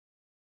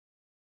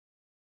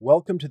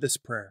Welcome to this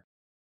prayer.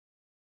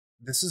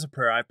 This is a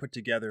prayer I put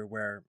together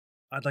where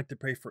I'd like to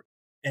pray for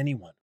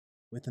anyone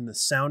within the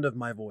sound of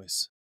my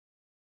voice.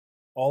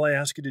 All I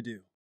ask you to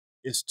do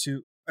is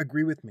to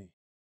agree with me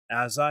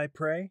as I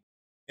pray,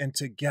 and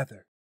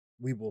together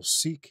we will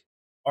seek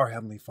our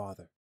Heavenly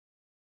Father.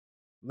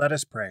 Let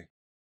us pray.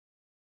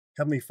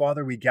 Heavenly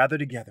Father, we gather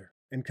together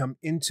and come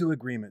into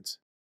agreement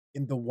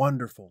in the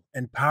wonderful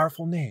and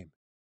powerful name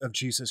of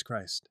Jesus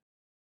Christ.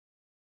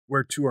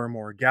 Where two or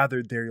more are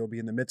gathered, there you'll be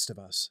in the midst of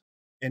us.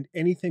 And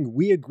anything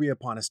we agree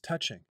upon as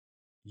touching,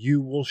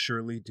 you will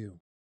surely do.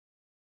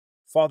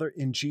 Father,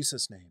 in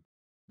Jesus' name,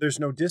 there's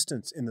no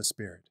distance in the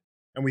Spirit,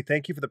 and we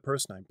thank you for the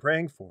person I'm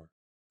praying for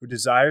who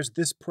desires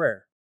this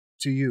prayer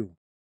to you.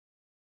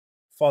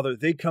 Father,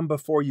 they come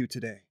before you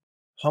today,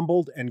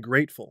 humbled and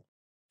grateful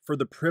for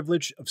the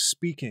privilege of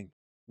speaking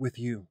with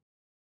you.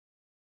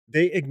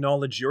 They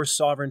acknowledge your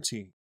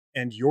sovereignty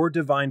and your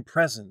divine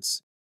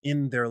presence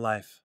in their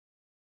life.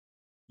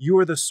 You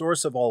are the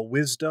source of all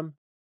wisdom,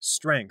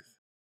 strength,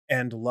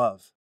 and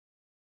love.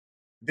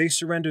 They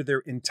surrender their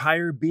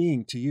entire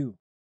being to you,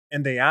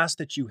 and they ask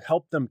that you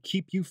help them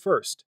keep you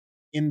first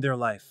in their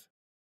life.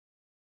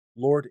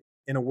 Lord,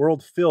 in a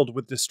world filled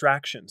with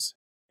distractions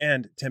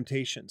and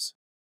temptations,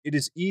 it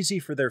is easy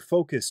for their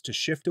focus to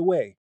shift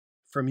away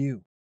from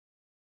you.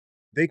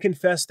 They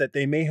confess that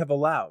they may have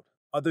allowed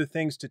other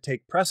things to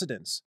take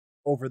precedence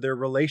over their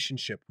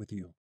relationship with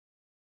you.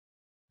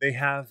 They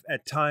have,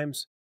 at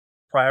times,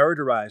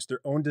 prioritized their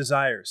own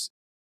desires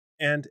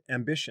and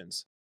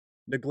ambitions,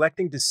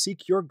 neglecting to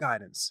seek your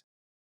guidance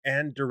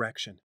and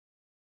direction.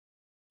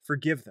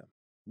 Forgive them,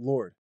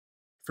 Lord,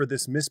 for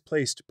this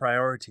misplaced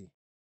priority.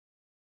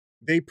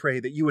 They pray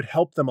that you would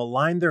help them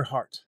align their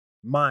heart,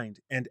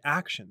 mind, and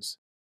actions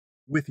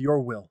with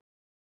your will.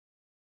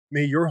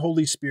 May your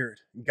Holy Spirit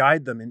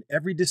guide them in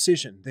every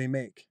decision they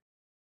make,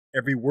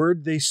 every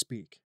word they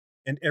speak,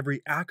 and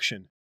every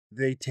action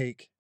they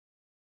take.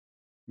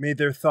 May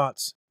their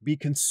thoughts be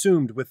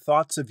consumed with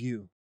thoughts of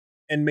you,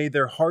 and may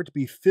their heart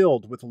be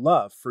filled with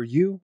love for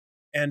you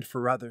and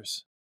for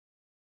others.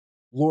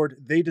 Lord,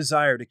 they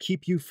desire to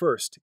keep you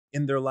first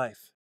in their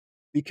life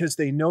because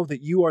they know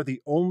that you are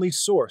the only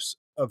source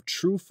of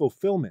true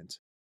fulfillment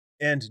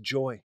and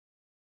joy.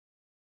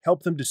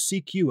 Help them to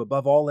seek you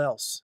above all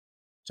else,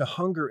 to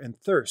hunger and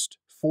thirst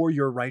for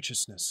your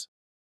righteousness.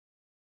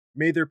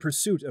 May their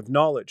pursuit of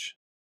knowledge,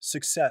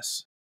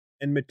 success,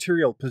 and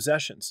material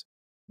possessions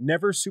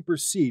never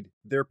supersede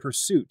their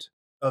pursuit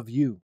of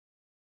you.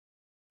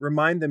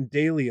 Remind them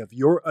daily of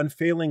your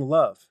unfailing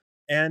love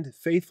and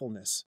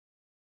faithfulness,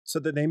 so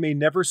that they may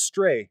never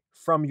stray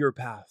from your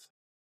path.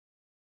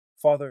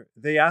 Father,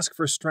 they ask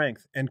for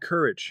strength and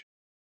courage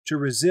to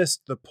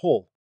resist the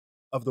pull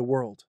of the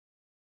world.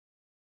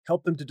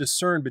 Help them to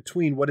discern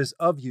between what is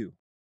of you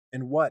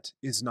and what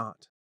is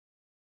not.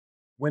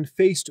 When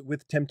faced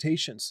with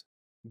temptations,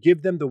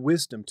 give them the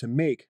wisdom to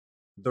make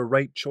the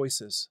right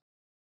choices.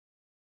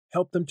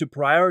 Help them to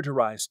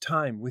prioritize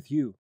time with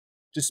you,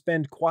 to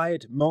spend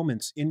quiet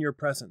moments in your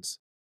presence,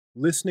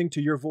 listening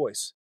to your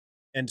voice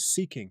and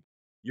seeking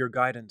your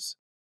guidance.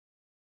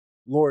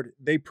 Lord,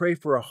 they pray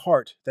for a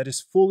heart that is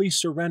fully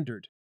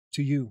surrendered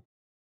to you.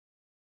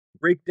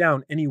 Break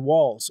down any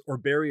walls or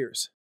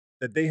barriers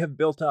that they have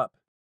built up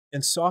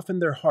and soften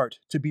their heart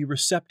to be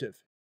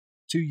receptive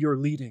to your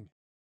leading.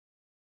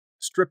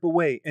 Strip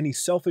away any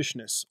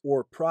selfishness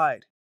or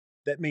pride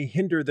that may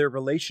hinder their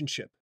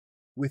relationship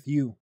with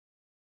you.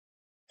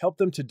 Help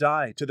them to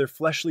die to their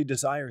fleshly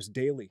desires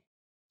daily,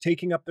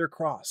 taking up their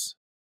cross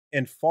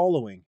and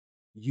following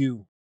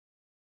you.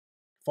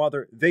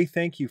 Father, they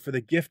thank you for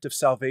the gift of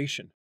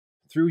salvation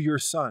through your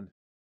Son,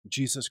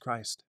 Jesus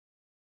Christ.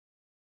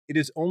 It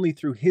is only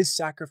through his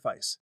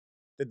sacrifice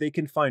that they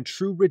can find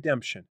true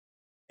redemption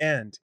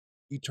and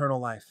eternal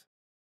life.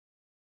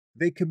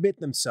 They commit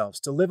themselves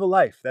to live a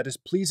life that is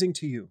pleasing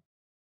to you,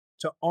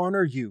 to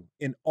honor you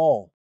in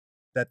all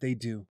that they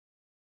do.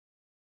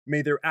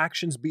 May their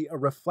actions be a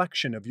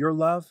reflection of your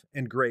love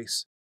and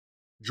grace,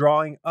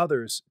 drawing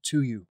others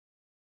to you.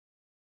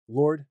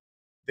 Lord,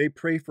 they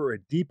pray for a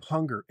deep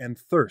hunger and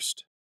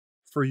thirst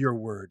for your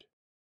word.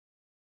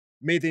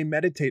 May they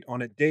meditate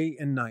on it day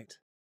and night,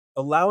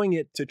 allowing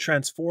it to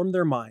transform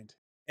their mind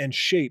and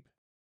shape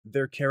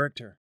their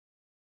character.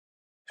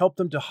 Help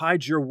them to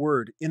hide your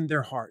word in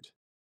their heart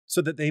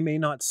so that they may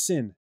not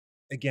sin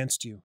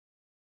against you.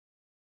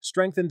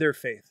 Strengthen their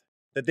faith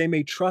that they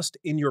may trust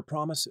in your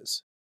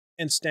promises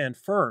and stand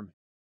firm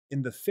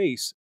in the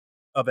face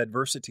of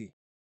adversity.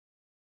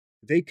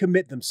 They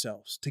commit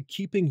themselves to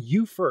keeping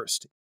you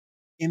first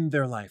in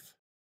their life.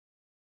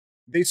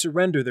 They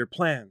surrender their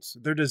plans,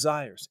 their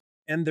desires,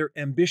 and their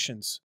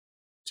ambitions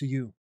to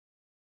you.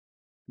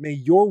 May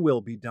your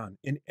will be done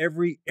in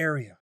every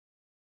area.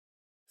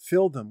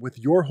 Fill them with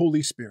your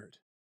Holy Spirit,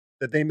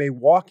 that they may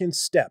walk in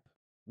step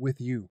with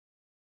you.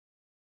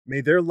 May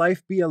their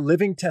life be a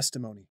living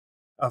testimony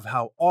of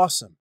how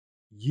awesome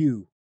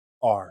you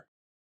are.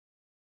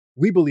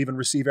 We believe and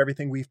receive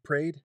everything we've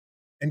prayed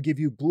and give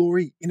you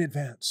glory in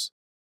advance,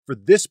 for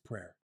this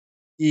prayer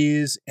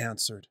is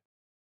answered.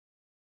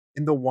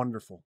 In the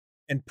wonderful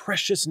and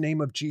precious name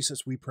of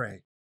Jesus, we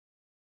pray.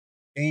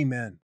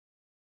 Amen.